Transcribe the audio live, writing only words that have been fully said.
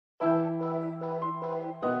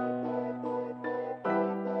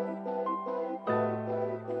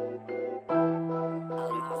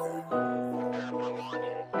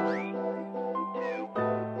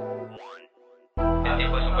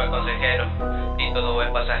aquí todo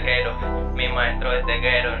es pasajero. Mi maestro es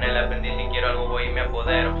ceguero, en el aprendiz si quiero algo voy y me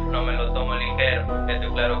apodero. No me lo tomo ligero,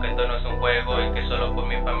 estoy claro que esto no es un juego y que solo por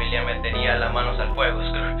mi familia metería las manos al fuego.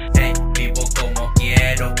 Hey, vivo como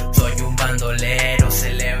quiero, soy un bandolero,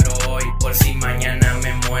 celebro hoy por si mañana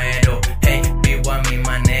me muero. Hey, vivo a mi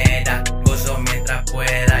manera, gozo mientras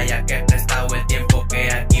pueda, ya que he prestado el tiempo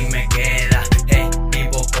que aquí me queda. Hey,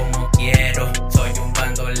 vivo como quiero, soy un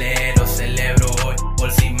bandolero, celebro hoy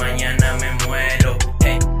por si mañana me muero.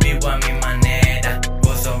 Hey, vivo a mi manera,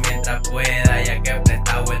 gozo mientras pueda, ya que he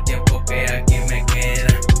prestado el tiempo que aquí me queda.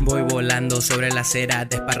 Voy volando sobre la acera,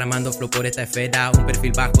 desparramando flow por esta esfera. Un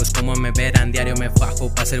perfil bajo es como me verán, diario me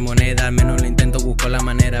fajo pa' hacer moneda. Al menos lo intento, busco la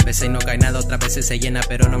manera. A veces no cae nada, otras veces se llena,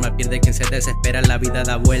 pero no mal pierde quien se desespera. La vida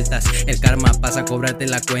da vueltas, el karma pasa a cobrarte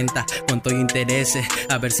la cuenta. Con todo intereses,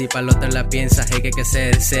 a ver si pa' lo otro la piensas. Hay que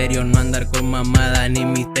ser serio, no andar con mamada ni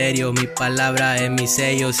misterio. Mi palabra es mi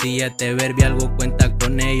sello, si este verbi algo cuenta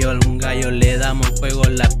con ello. Algún gallo le damos fuego,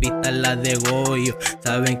 las pistas las de Goyo.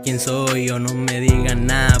 Saben quién soy yo, no me digan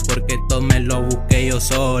nada, porque todo me lo busqué yo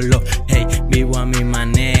solo. Hey, vivo a mi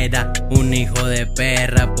manera, un hijo de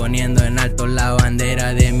perra, poniendo en alto la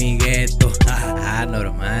bandera de mi gueto.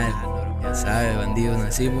 Normal, ya sabes, bandidos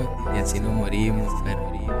nacimos y así nos morimos.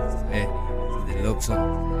 Pero, del Oxxo,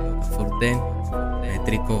 Forten,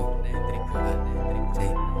 Eléctrico, sí,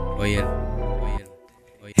 oye.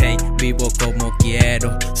 Hey, vivo como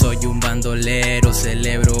quiero, soy un bandolero,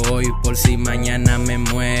 celebro hoy por si mañana me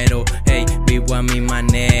muero. Hey, vivo a mi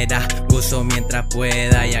manera, gozo mientras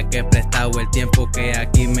pueda, ya que he prestado el tiempo que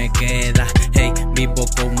aquí me queda. Hey, vivo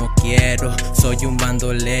como quiero, soy un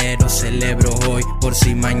bandolero, celebro hoy por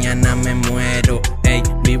si mañana me muero. Hey,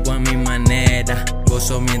 vivo a mi manera,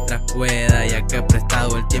 gozo mientras pueda, ya que he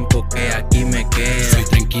prestado el tiempo que aquí me queda. Soy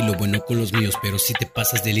tranquilo, bueno con los míos, pero si te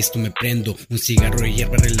pasas de listo me prendo. Un cigarro de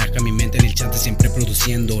hierba relaja mi mente, en el chante siempre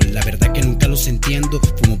produciendo. La verdad que nunca los entiendo,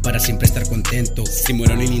 fumo para siempre estar contento. Si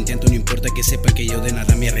muero en el intento no importa que sepa que yo de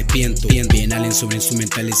nada me arrepiento. Bien Allen sobre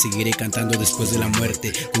instrumentales, seguiré cantando después de la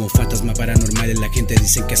muerte. Como fantasma paranormales la gente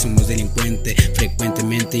dicen que somos delincuentes.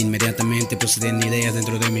 Frecuentemente, inmediatamente proceden ideas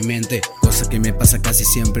dentro de mi mente. Cosa que me pasa casi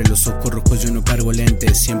siempre, los ojos rojos yo no cargo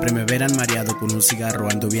lentes. Siempre me verán mareado con un cigarro,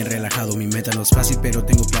 ando bien relajado. Mi meta no es fácil pero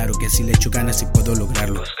tengo claro que si le echo ganas y puedo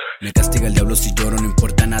lograrlo. Me castiga el diablo si lloro, no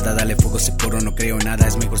importa nada, dale fuego ese porro, no creo nada.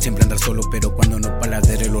 Es mejor siempre andar solo, pero cuando no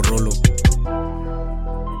paladere lo rolo.